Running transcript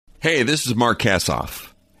Hey, this is Mark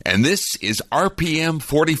Kassoff, and this is RPM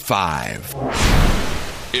 45.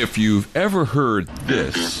 If you've ever heard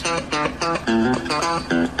this,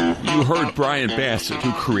 you heard Brian Bassett,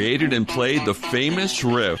 who created and played the famous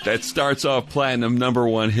riff that starts off platinum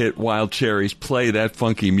 #1 hit Wild Cherry's Play That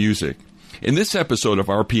Funky Music. In this episode of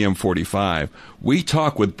RPM 45, we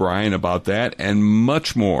talk with Brian about that and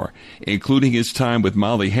much more, including his time with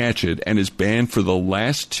Molly Hatchet and his band for the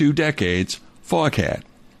last 2 decades, Foghat.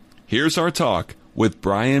 Here's our talk with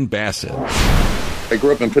Brian Bassett. I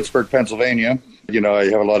grew up in Pittsburgh, Pennsylvania. You know, I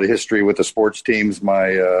have a lot of history with the sports teams.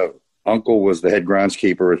 My uncle was the head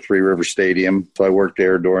groundskeeper at Three River Stadium. So I worked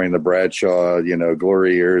there during the Bradshaw,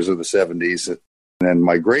 glory years of the 70s. And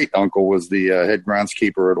my great uncle was the head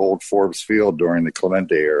groundskeeper at Old Forbes Field during the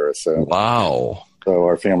Clemente era. So wow. So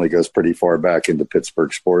our family goes pretty far back into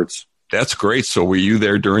Pittsburgh sports. That's great. So were you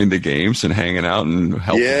there during the games and hanging out and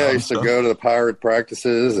helping? Yeah, I used to go to the Pirate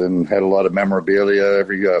practices and had a lot of memorabilia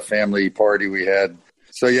every family party we had.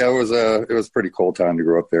 So yeah, it was a pretty cool time to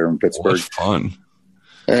grow up there in Pittsburgh. Well, that's fun.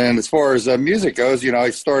 And as far as music goes, I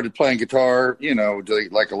started playing guitar,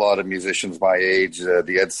 like a lot of musicians my age.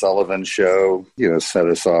 The Ed Sullivan Show, set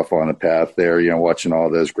us off on a path there, watching all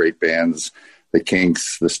those great bands, the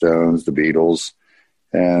Kinks, the Stones, the Beatles.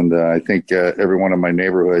 And I think everyone in my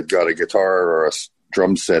neighborhood got a guitar or a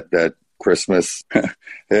drum set that Christmas.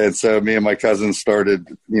 And so me and my cousins started,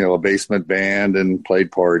 a basement band and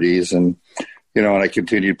played parties and and I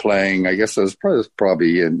continued playing. I guess I was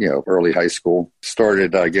probably in, early high school.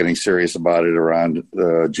 Started getting serious about it around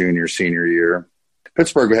junior, senior year.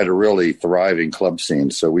 Pittsburgh had a really thriving club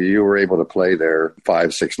scene. So you were able to play there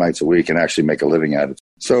 5-6 nights a week and actually make a living at it.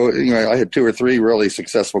 So, I had 2 or 3 really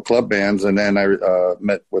successful club bands. And then I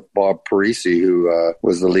met with Bob Parisi, who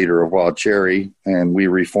was the leader of Wild Cherry. And we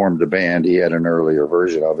reformed the band. He had an earlier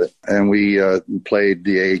version of it. And we played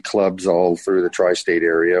the A clubs all through the tri-state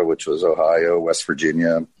area, which was Ohio, West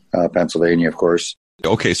Virginia, Pennsylvania, of course.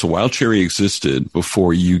 Okay, so Wild Cherry existed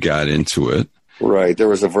before you got into it. Right. There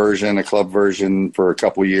was a club version for a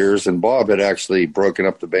couple years, and Bob had actually broken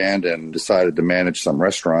up the band and decided to manage some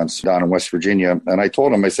restaurants down in West Virginia. And I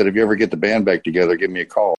told him, I said, if you ever get the band back together, give me a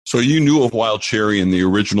call. So you knew of Wild Cherry and the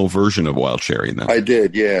original version of Wild Cherry then? I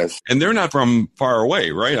did, yes. And they're not from far away,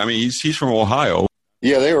 right? I mean, he's from Ohio.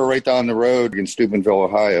 Yeah, they were right down the road in Steubenville,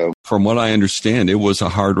 Ohio. From what I understand, it was a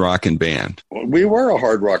hard rocking band. We were a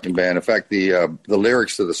hard rocking band. In fact, the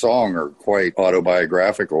lyrics to the song are quite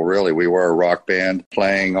autobiographical, really. We were a rock band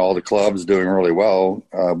playing all the clubs, doing really well.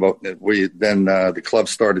 But the clubs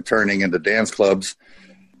started turning into dance clubs.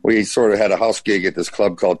 We sort of had a house gig at this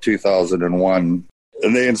club called 2001.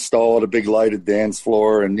 And they installed a big lighted dance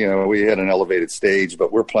floor, and, we had an elevated stage,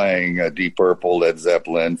 but we're playing Deep Purple, Led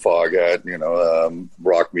Zeppelin, Foghat,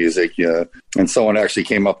 rock music. Yeah. And someone actually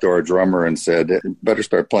came up to our drummer and said, better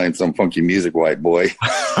start playing some funky music, white boy.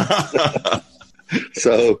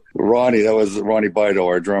 So that was Ronnie Bido,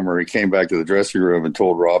 our drummer. He came back to the dressing room and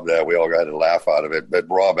told Rob that. We all got a laugh out of it. But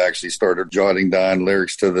Rob actually started jotting down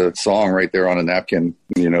lyrics to the song right there on a napkin,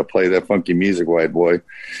 play that funky music, white boy.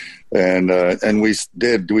 And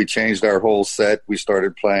we changed our whole set. We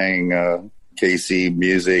started playing KC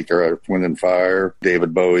music or Earth, Wind and Fire,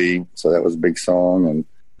 David Bowie. So that was a big song. And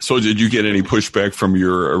so did you get any pushback from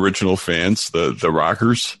your original fans, the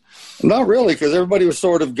rockers? Not really, because everybody was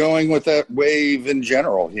sort of going with that wave in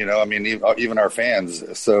general, even our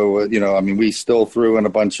fans. So, we still threw in a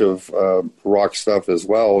bunch of rock stuff as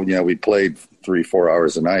well. We played 3-4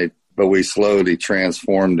 hours a night. But we slowly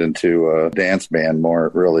transformed into a dance band more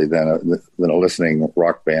really than a listening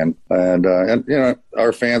rock band. And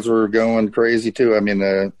our fans were going crazy too. I mean,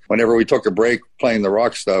 whenever we took a break playing the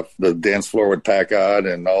rock stuff, the dance floor would pack out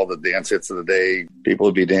and all the dance hits of the day, people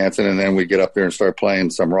would be dancing. And then we'd get up there and start playing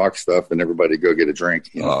some rock stuff and everybody go get a drink.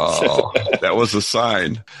 Oh, that was a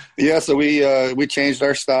sign. Yeah. So we changed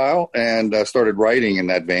our style and started writing in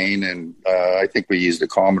that vein. And I think we used the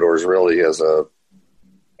Commodores really as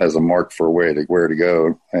a mark for where to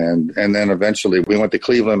go. And then eventually we went to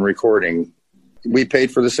Cleveland recording. We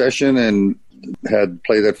paid for the session and had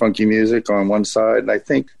Play That Funky Music on one side. And I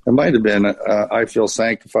think it might have been I Feel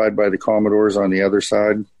Sanctified by the Commodores on the other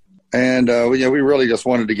side. And we really just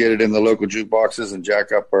wanted to get it in the local jukeboxes and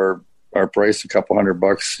jack up our price a couple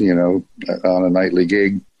 $100, on a nightly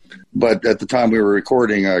gig. But at the time we were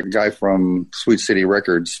recording, a guy from Sweet City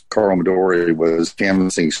Records, Carl Midori, was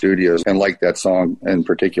canvassing studios and liked that song in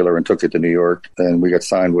particular and took it to New York. And we got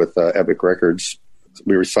signed with Epic Records.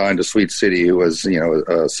 We were signed to Sweet City, who was,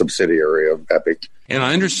 a subsidiary of Epic. And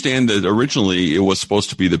I understand that originally it was supposed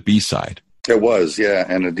to be the B-side. It was, yeah.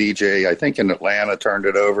 And a DJ, I think in Atlanta, turned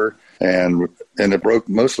it over, and it broke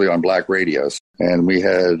mostly on black radios. And we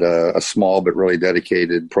had a small but really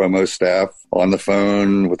dedicated promo staff on the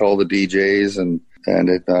phone with all the DJs, and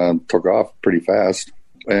it took off pretty fast.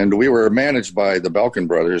 And we were managed by the Belkin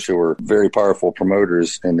brothers, who were very powerful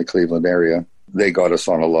promoters in the Cleveland area. They got us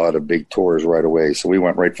on a lot of big tours right away. So we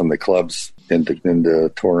went right from the clubs into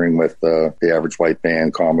touring with the Average White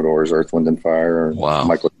Band, Commodores, Earth, Wind and Fire, wow.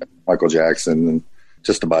 Michael Jackson, and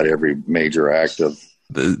just about every major act of.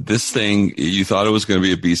 This thing, you thought it was going to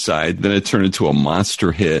be a B-side, then it turned into a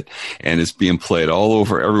monster hit, and it's being played all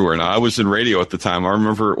over everywhere. Now, I was in radio at the time. I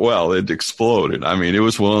remember it well. It exploded. I mean, it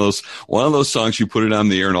was one of those songs you put it on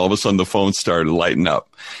the air, and all of a sudden the phone started lighting up.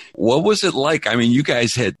 What was it like? I mean, you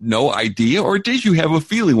guys had no idea, or did you have a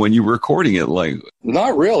feeling when you were recording it? Like,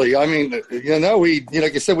 not really. I mean,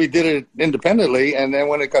 like you said, we did it independently, and then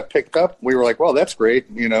when it got picked up, we were like, well, that's great,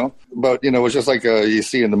 But, it was just like you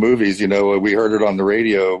see in the movies, we heard it on the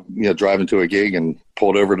radio, driving to a gig and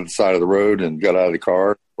pulled over to the side of the road and got out of the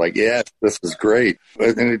car. Like, yeah, this is great.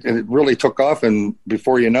 And it really took off. And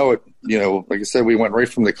before you know it, like I said, we went right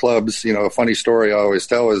from the clubs. A funny story I always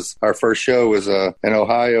tell is our first show was in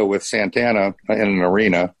Ohio with Santana in an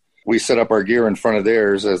arena. We set up our gear in front of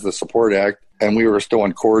theirs as the support act, and we were still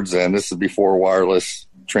on cords then. This is before wireless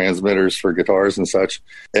transmitters for guitars and such,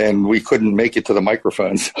 and we couldn't make it to the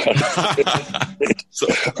microphones. So,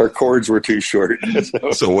 our cords were too short.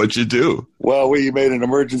 So what'd you do? Well, we made an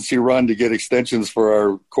emergency run to get extensions for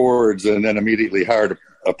our cords, and then immediately hired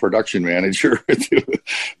a production manager to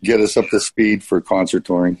get us up to speed for concert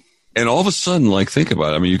touring. And all of a sudden, like, think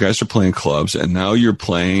about it. I mean, you guys are playing clubs, and now you're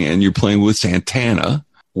playing with Santana.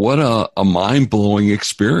 What a mind-blowing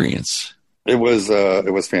experience. It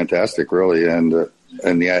was fantastic, really.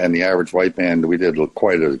 And the Average White Band, we did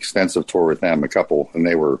quite an extensive tour with them, a couple, and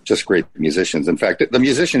they were just great musicians. In fact, the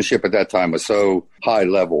musicianship at that time was so high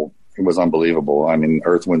level, it was unbelievable. I mean,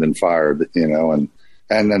 Earth, Wind and Fire,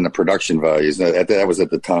 and then the production values. That was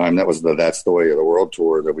at the time. That was That's the Way of the World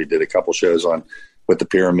tour that we did a couple shows on with the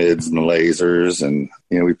Pyramids and the Lasers, and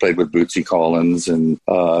we played with Bootsy Collins and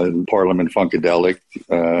Parliament Funkadelic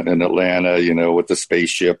in Atlanta, with the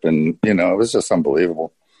spaceship, and it was just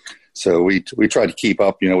unbelievable. So we tried to keep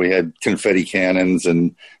up. We had confetti cannons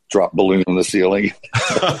and drop balloons on the ceiling.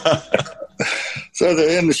 So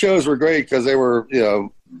the shows were great because they were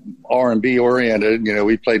R&B oriented.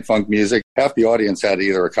 We played funk music. Half the audience had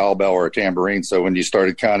either a cowbell or a tambourine. So when you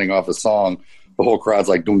started counting off a song, the whole crowd's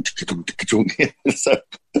like, doom, doom, doom. So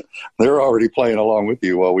they're already playing along with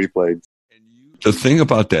you while we played. The thing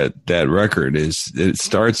about that record is it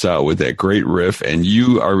starts out with that great riff, and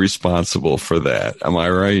you are responsible for that. Am I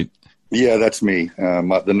right? Yeah, that's me.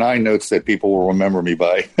 The 9 notes that people will remember me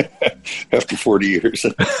by after 40 years.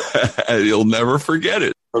 You'll never forget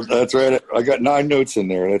it. That's right. I got 9 notes in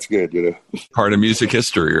there. That's good. Part of music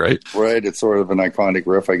history, right? Right. It's sort of an iconic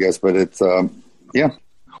riff, I guess, but it's, yeah.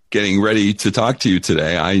 Getting ready to talk to you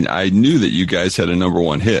today, I knew that you guys had a number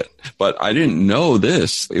 1 hit, but I didn't know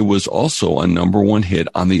this. It was also a number 1 hit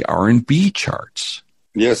on the R&B charts.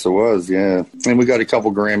 Yes, it was, yeah. And we got a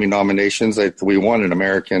couple Grammy nominations. We won an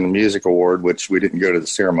American Music Award, which we didn't go to the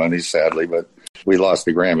ceremonies, sadly, but we lost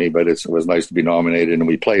the Grammy, but it was nice to be nominated, and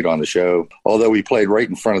we played on the show. Although we played right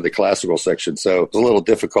in front of the classical section, so it was a little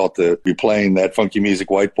difficult to be playing that funky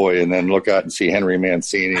music white boy and then look out and see Henry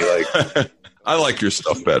Mancini. Like, I like your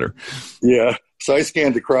stuff better. Yeah. So I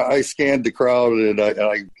scanned the crowd, and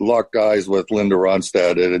I locked eyes with Linda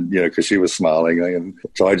Ronstadt, and because she was smiling, and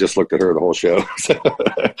so I just looked at her the whole show.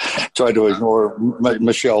 Tried to ignore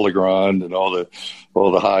Michel Legrand and all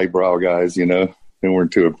the highbrow guys, and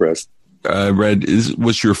weren't too impressed. Red,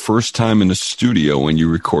 was your first time in a studio when you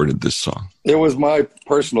recorded this song? It was my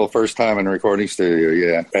personal first time in a recording studio.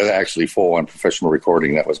 Yeah, actually full on professional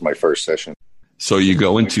recording. That was my first session. So you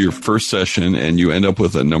go into your first session and you end up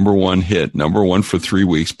with a number 1 hit, number 1 for 3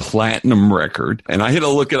 weeks, platinum record. And I had to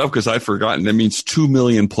look it up because I'd forgotten. That means 2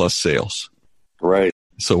 million plus sales. Right.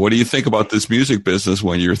 So what do you think about this music business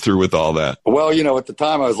when you're through with all that? Well, at the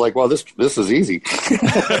time I was like, well, this is easy.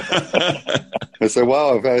 I said,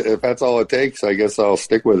 well, if that's all it takes, I guess I'll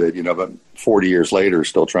stick with it. But 40 years later,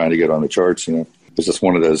 still trying to get on the charts, It's just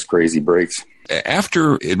one of those crazy breaks.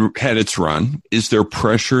 After it had its run, is there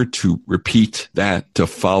pressure to repeat that, to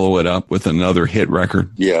follow it up with another hit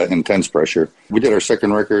record? Yeah, intense pressure. We did our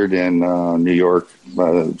second record in New York,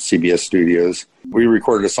 CBS Studios. We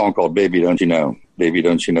recorded a song called Baby Don't You Know? Baby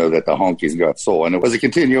Don't You Know That the Honkies Got Soul? And it was a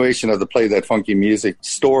continuation of the Play That Funky Music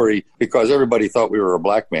story because everybody thought we were a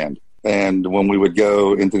black band. And when we would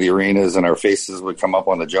go into the arenas and our faces would come up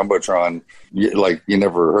on the Jumbotron, you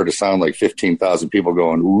never heard a sound like 15,000 people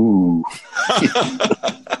going, ooh.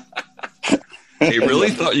 They really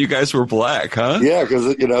thought you guys were black, huh? Yeah,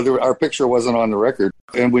 because, our picture wasn't on the record.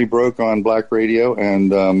 And we broke on black radio,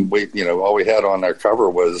 and all we had on our cover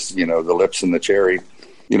was, the lips and the cherry.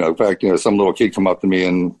 In fact, some little kid come up to me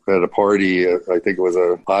and at a party, I think it was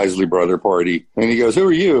a Isley brother party, and he goes, "Who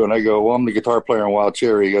are you?" And I go, "Well, I'm the guitar player on Wild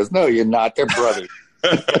Cherry." He goes, "No, you're not. They're brothers."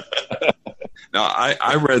 Now,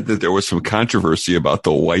 I read that there was some controversy about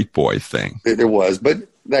the white boy thing. There was, but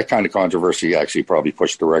that kind of controversy actually probably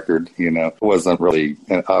pushed the record. It wasn't really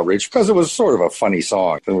an outrage because it was sort of a funny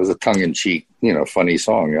song. It was a tongue-in-cheek, funny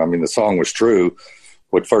song. I mean, the song was true,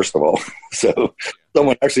 but first of all, so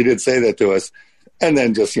someone actually did say that to us. And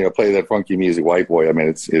then just, play that funky music, white boy. I mean,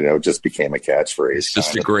 it's, it just became a catchphrase. It's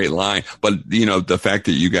just a great line. But, the fact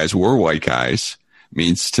that you guys were white guys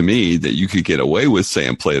means to me that you could get away with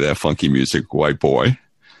saying, play that funky music, white boy.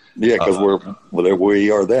 Yeah, because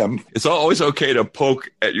we are them. It's always okay to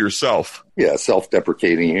poke at yourself. Yeah,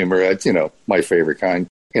 self-deprecating humor. It's, my favorite kind.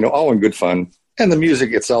 All in good fun. And the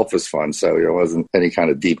music itself was fun. So it wasn't any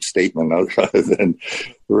kind of deep statement other than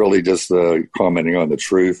really just commenting on the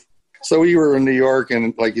truth. So we were in New York,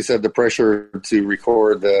 and like you said, the pressure to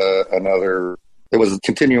record it was a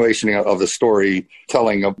continuation of the story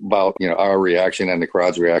telling about, our reaction and the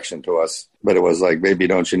crowd's reaction to us. But it was like, baby,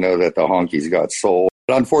 don't you know that the honkies got soul?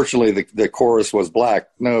 But unfortunately, the chorus was black.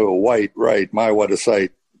 No, white, right, my, what a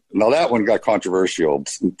sight. Now that one got controversial.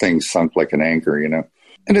 Things sunk like an anchor, And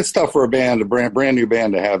it's tough for a brand new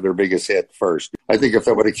band to have their biggest hit first. I think if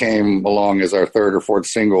that would have came along as our third or fourth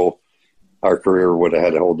single, our career would have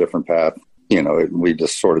had a whole different path. We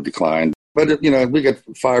just sort of declined. But, we got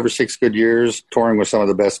 5 or 6 good years touring with some of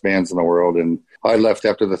the best bands in the world. And I left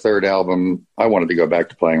after the third album. I wanted to go back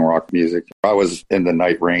to playing rock music. I was in the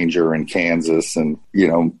Night Ranger in Kansas and,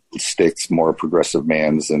 Styx, more progressive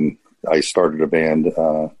bands. And I started a band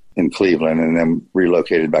in Cleveland and then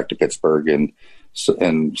relocated back to Pittsburgh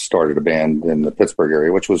and started a band in the Pittsburgh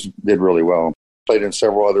area, which did really well. Played in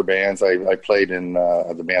several other bands. I played in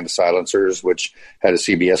the band of Silencers, which had a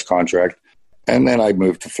CBS contract. And then I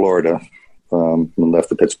moved to Florida and left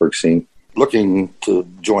the Pittsburgh scene. Looking to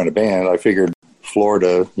join a band, I figured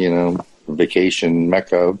Florida, vacation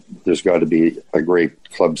mecca, there's got to be a great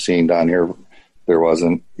club scene down here. There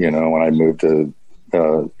wasn't. When I moved to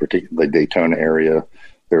particularly the Daytona area,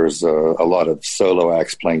 there was a lot of solo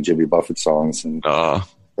acts playing Jimmy Buffett songs and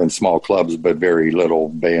small clubs, but very little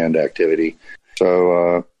band activity.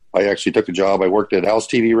 So I actually took a job. I worked at House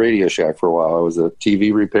TV Radio Shack for a while. I was a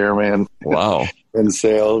TV repairman. Wow. And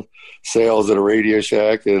sales at a Radio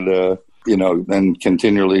Shack, and then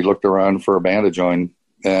continually looked around for a band to join.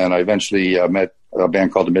 And I eventually met a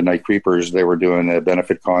band called the Midnight Creepers. They were doing a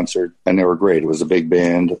benefit concert, and they were great. It was a big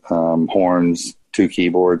band, horns, 2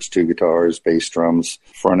 keyboards, 2 guitars, bass drums,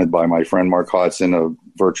 fronted by my friend Mark Hodson, a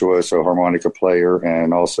virtuoso harmonica player,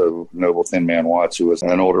 and also Noble Thin Man Watts, who was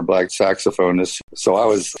an older black saxophonist. So I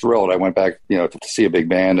was thrilled. I went back, to see a big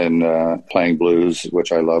band and playing blues,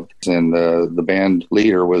 which I loved. And the band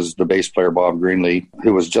leader was the bass player, Bob Greenlee,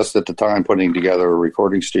 who was just at the time putting together a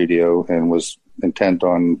recording studio and was intent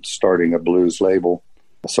on starting a blues label.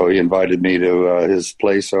 So he invited me to his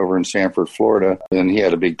place over in Sanford, Florida. And he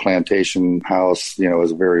had a big plantation house, it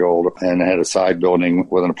was very old, and had a side building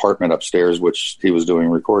with an apartment upstairs, which he was doing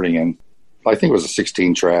recording in. I think it was a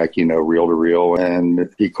 16-track, reel-to-reel.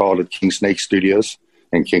 And he called it King Snake Studios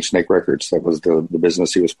and King Snake Records. That was the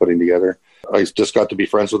business he was putting together. I just got to be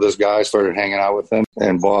friends with this guy, started hanging out with him.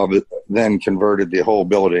 And Bob then converted the whole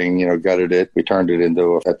building, gutted it. We turned it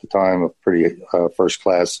into, at the time, a pretty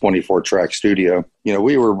first-class 24-track studio.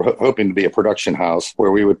 We were hoping to be a production house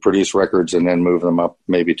where we would produce records and then move them up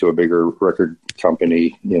maybe to a bigger record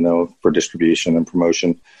company, for distribution and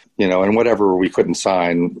promotion. And whatever we couldn't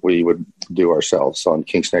sign, we would do ourselves on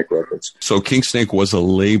King Snake Records. So King Snake was a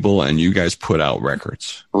label, and you guys put out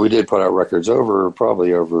records. We did put out records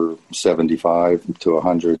probably over 75 to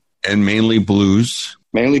 100. And mainly blues?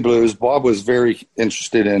 Mainly blues. Bob was very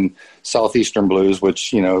interested in Southeastern blues,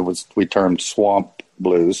 which, we termed swamp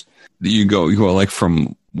blues. You go like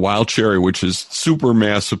from Wild Cherry, which is super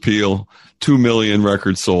mass appeal, 2 million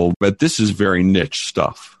records sold, but this is very niche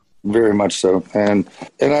stuff. Very much so. And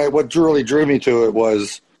what really drew me to it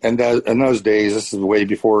was, and in those days, this is way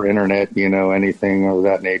before internet, anything of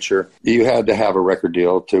that nature, you had to have a record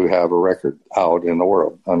deal to have a record out in the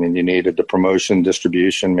world. I mean, you needed the promotion,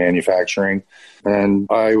 distribution, manufacturing. And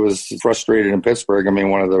I was frustrated in Pittsburgh. I mean,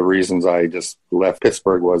 one of the reasons I just left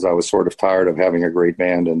Pittsburgh was I was sort of tired of having a great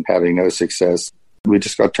band and having no success. we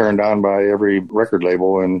just got turned down by every record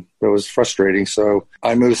label, and it was frustrating. So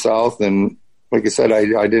I moved south, and like I said,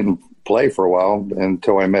 I didn't play for a while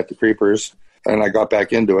until I met the Creepers, and I got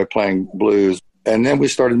back into it playing blues. And then we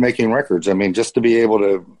started making records. I mean, just to be able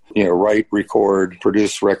to, write, record,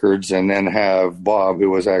 produce records, and then have Bob, who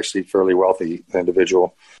was actually a fairly wealthy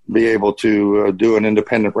individual, be able to do an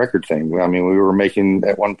independent record thing. I mean, we were making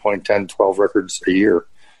at one point 10, 12 records a year.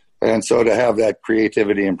 And so to have that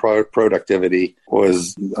creativity and productivity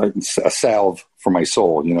was a salve for my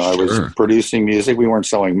soul. I was producing music. We weren't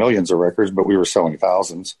selling millions of records, but we were selling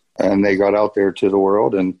thousands. And they got out there to the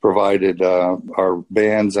world and provided our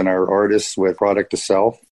bands and our artists with product to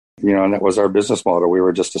sell. And that was our business model. We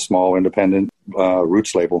were just a small independent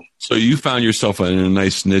roots label. So you found yourself in a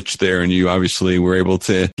nice niche there, and you obviously were able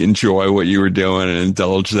to enjoy what you were doing and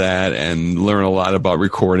indulge that and learn a lot about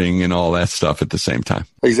recording and all that stuff at the same time.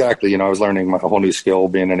 Exactly. I was learning a whole new skill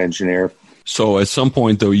being an engineer. So at some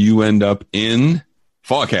point, though, you end up in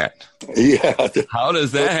Foghat. Yeah. How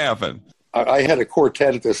does that happen? I had a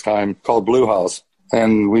quartet at this time called Blue House.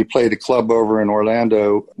 And we played a club over in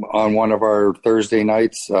Orlando on one of our Thursday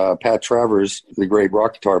nights. Pat Travers, the great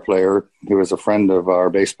rock guitar player, who was a friend of our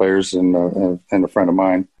bass players and a friend of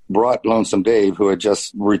mine, brought Lonesome Dave, who had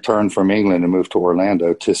just returned from England and moved to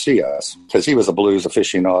Orlando, to see us because he was a blues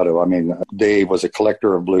aficionado. I mean, Dave was a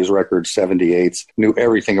collector of blues records, 78s, knew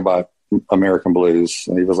everything about American blues.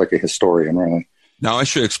 He was like a historian, really. Now, I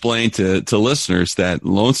should explain to listeners that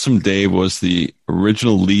Lonesome Dave was the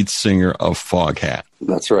original lead singer of Foghat.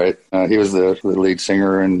 That's right. He was the lead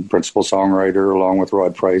singer and principal songwriter, along with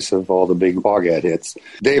Rod Price, of all the big Foghat hits.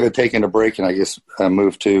 Dave had taken a break and I guess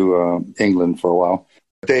moved to England for a while.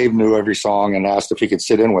 Dave knew every song and asked if he could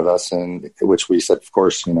sit in with us, and which we said, of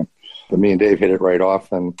course, But me and Dave hit it right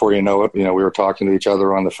off, and before you know it, we were talking to each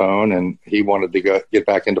other on the phone, and he wanted to get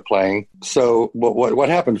back into playing. So what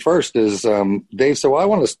happened first is Dave said, well, I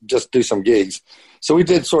want to just do some gigs. So we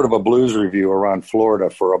did sort of a blues review around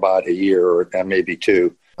Florida for about a year and maybe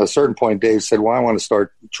two. At a certain point, Dave said, well, I want to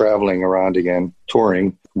start traveling around again,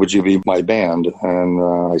 touring. Would you be my band?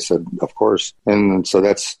 And I said, of course. And so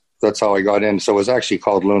that's how I got in. So it was actually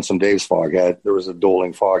called Lonesome Dave's Foghat. There was a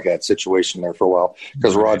dueling Foghat situation there for a while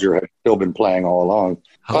because Roger had still been playing all along.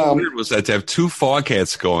 How weird was that to have two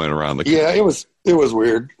Foghats going around the country? Yeah, it was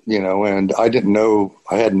weird, and I didn't know,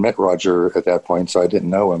 I hadn't met Roger at that point, so I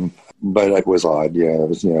didn't know him. But it was odd. Yeah, it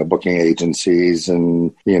was, booking agencies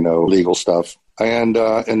and, legal stuff. And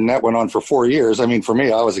that went on for 4 years. I mean, for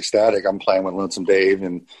me, I was ecstatic. I'm playing with Lonesome Dave,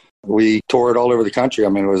 and we toured all over the country. I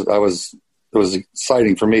mean, it was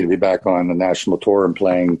exciting for me to be back on the national tour and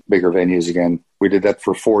playing bigger venues again. We did that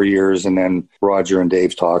for 4 years, and then Roger and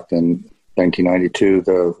Dave talked. In 1992,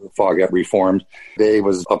 the Foghat reformed. Dave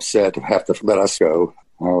was upset to have to let us go.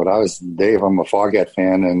 But I was Dave. I'm a Foghat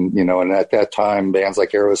fan, and and at that time, bands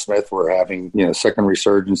like Aerosmith were having second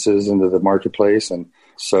resurgences into the marketplace, and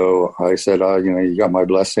so I said, you got my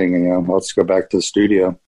blessing, and let's go back to the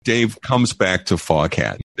studio. Dave comes back to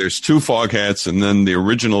Foghat. There's two Foghats, and then the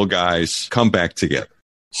original guys come back together.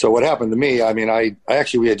 So what happened to me, I mean,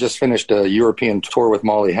 we had just finished a European tour with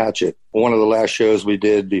Molly Hatchet. One of the last shows we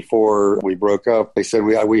did before we broke up, they said,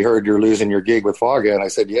 we heard you're losing your gig with Foghat. And I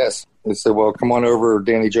said, yes. They said, well, come on over.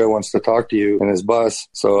 Danny Joe wants to talk to you in his bus.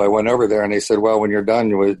 So I went over there, and they said, well, when you're done,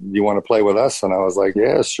 you want to play with us? And I was like,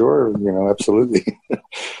 yeah, sure. Absolutely.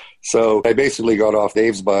 So I basically got off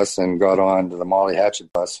Dave's bus and got on to the Molly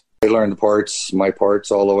Hatchet bus. I learned my parts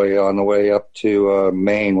all the way on the way up to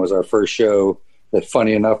Maine was our first show. But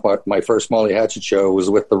funny enough, my first Molly Hatchet show was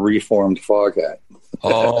with the reformed Foghat.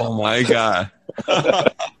 Oh, my God.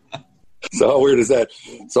 So how weird is that?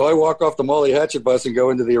 So I walk off the Molly Hatchet bus and go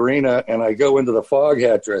into the arena, and I go into the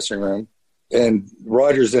Foghat dressing room, and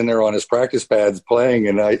Roger's in there on his practice pads playing,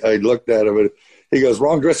 and I looked at him, and he goes,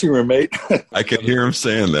 wrong dressing room, mate. I can hear him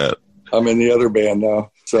saying that. I'm in the other band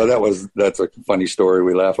now. So that's a funny story.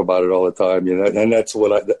 We laugh about it all the time, and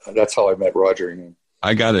that's how I met Roger.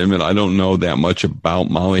 I got to admit, I don't know that much about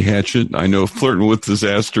Molly Hatchet. I know Flirting with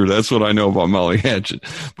Disaster. That's what I know about Molly Hatchet.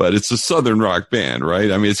 But it's a Southern rock band,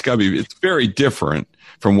 right? I mean, it's very different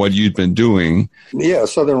from what you'd been doing. Yeah,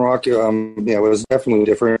 Southern rock, it was definitely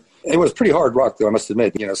different. It was pretty hard rock, though, I must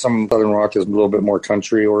admit. Some Southern rock is a little bit more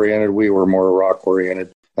country-oriented. We were more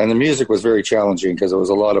rock-oriented. And the music was very challenging because it was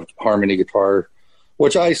a lot of harmony guitar,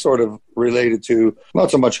 which I sort of related to, not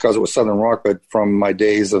so much because it was Southern rock, but from my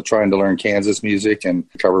days of trying to learn Kansas music and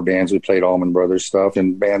cover bands. We played Allman Brothers stuff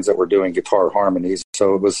and bands that were doing guitar harmonies.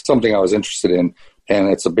 So it was something I was interested in. And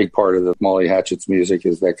it's a big part of the Molly Hatchet's music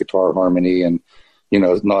is that guitar harmony and,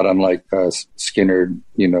 not unlike Skinner,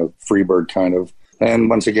 Freebird kind of And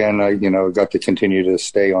once again, I got to continue to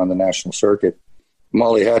stay on the national circuit.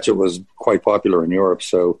 Molly Hatchet was quite popular in Europe,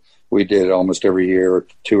 so we did almost every year,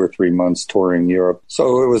 2 or 3 months touring Europe.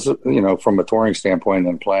 So it was, from a touring standpoint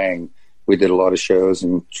and playing, we did a lot of shows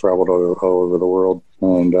and traveled all over the world.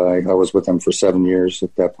 And I was with them for 7 years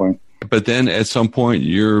at that point. But then at some point,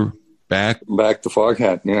 you're back to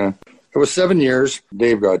Foghat. Yeah, it was 7 years.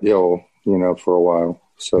 Dave got ill, for a while.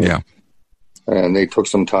 So yeah, and they took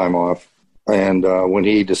some time off. And when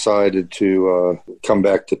he decided to come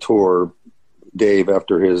back to tour, Dave,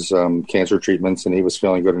 after his cancer treatments, and he was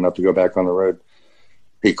feeling good enough to go back on the road,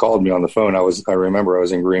 he called me on the phone. I remember I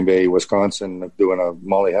was in Green Bay, Wisconsin, doing a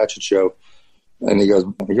Molly Hatchet show. And he goes,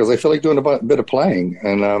 I feel like doing a bit of playing.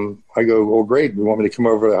 And I go, well, great. You want me to come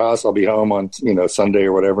over to the house? I'll be home on, Sunday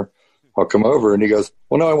or whatever. I'll come over. And he goes,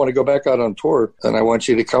 well, no, I want to go back out on tour and I want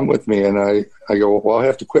you to come with me. And I go, well, I'll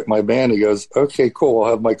have to quit my band. He goes, okay, cool.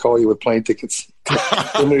 I'll have Mike call you with plane tickets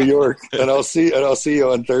to New York. And I'll see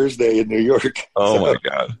you on Thursday in New York. Oh my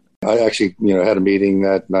God. I actually, had a meeting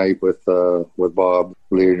that night with Bob,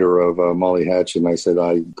 leader of Molly Hatchet, and I said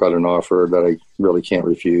I got an offer that I really can't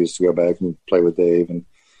refuse to go back and play with Dave. And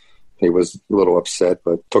he was a little upset,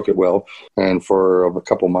 but took it well. And for a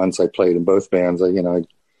couple months, I played in both bands. I'd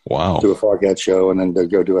wow. do a Foghat show and then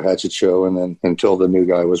go do a Hatchet show, and then until the new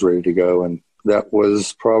guy was ready to go. And that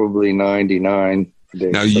was probably 99.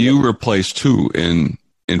 Now you replaced who in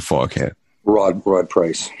Foghat? Rod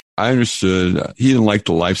Price. I understood he didn't like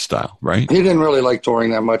the lifestyle, right? He didn't really like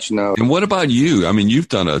touring that much, no. And what about you? I mean, you've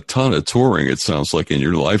done a ton of touring, it sounds like, in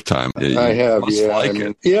your lifetime. I have,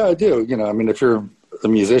 yeah. Yeah, I do. If you're a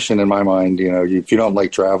musician, in my mind, if you don't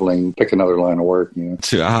like traveling, pick another line of work.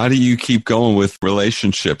 So how do you keep going with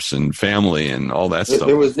relationships and family and all that stuff?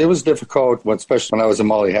 It was difficult, especially when I was in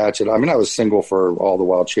Molly Hatchet. I mean, I was single for all the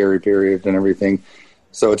Wild Cherry period and everything.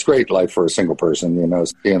 So it's great life for a single person,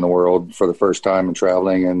 seeing the world for the first time and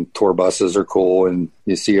traveling, and tour buses are cool and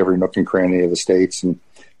you see every nook and cranny of the States, and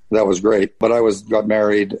that was great. But I got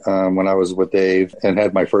married when I was with Dave and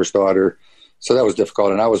had my first daughter. So that was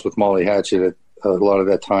difficult. And I was with Molly Hatchet at a lot of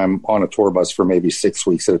that time on a tour bus for maybe 6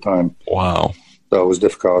 weeks at a time. Wow. So it was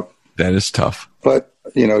difficult. That is tough. But,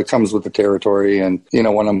 it comes with the territory. And,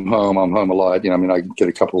 when I'm home a lot. I get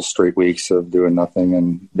a couple straight weeks of doing nothing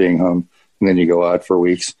and being home. And then you go out for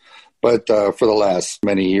weeks. But for the last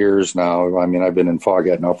many years now, I've been in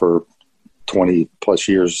Foghat now for 20 plus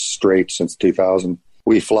years straight since 2000.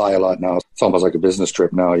 We fly a lot now. It's almost like a business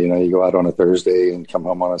trip now. You go out on a Thursday and come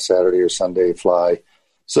home on a Saturday or Sunday, fly.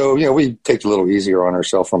 So, we take it a little easier on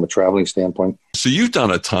ourselves from a traveling standpoint. So you've done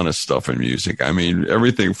a ton of stuff in music.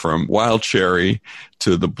 Everything from Wild Cherry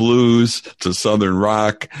to the blues to Southern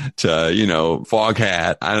rock to,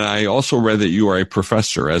 Foghat. And I also read that you are a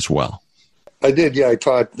professor as well. I did, yeah. I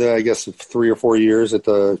taught, 3 or 4 years at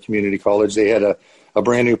the community college. They had a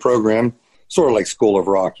brand new program, sort of like School of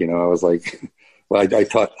Rock. I was like, well,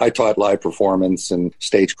 I taught live performance and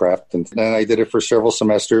stagecraft, and then I did it for several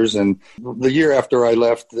semesters. And the year after I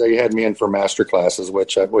left, they had me in for master classes,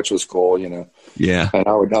 which was cool, Yeah. And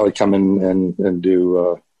I would come in and do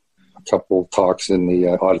a couple talks in the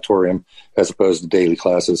auditorium as opposed to daily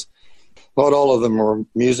classes. Not all of them were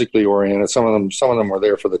musically oriented. Some of them were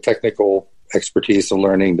there for the technical expertise of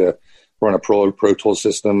learning to run a Pro Tools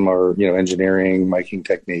system, or engineering, miking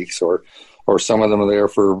techniques, or some of them are there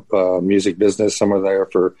for music business. Some are there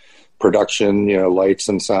for production, lights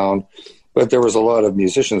and sound. But there was a lot of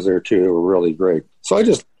musicians there too who were really great. So I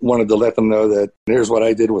just wanted to let them know that here's what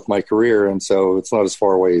I did with my career, and so it's not as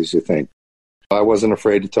far away as you think. I wasn't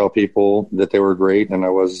afraid to tell people that they were great, and I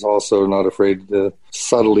was also not afraid to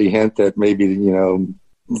subtly hint that maybe,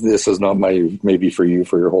 this is not maybe for you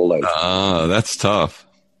for your whole life. That's tough.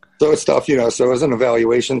 So it's tough, so it was an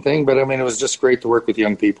evaluation thing, but it was just great to work with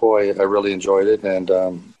young people. I really enjoyed it. And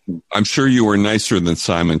I'm sure you were nicer than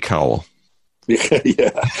Simon Cowell.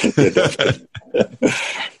 Yeah.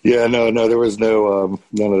 Yeah, no, there was none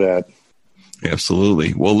of that.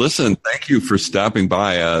 Absolutely. Well, listen, thank you for stopping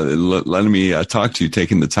by, letting me talk to you,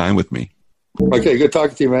 taking the time with me. Okay, good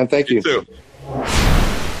talking to you, man. Thank you. You too.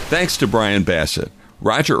 Thanks to Brian Bassett.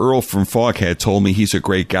 Roger Earl from Foghat told me he's a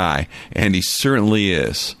great guy, and he certainly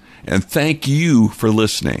is. And thank you for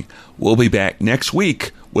listening. We'll be back next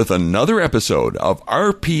week with another episode of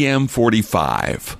RPM 45.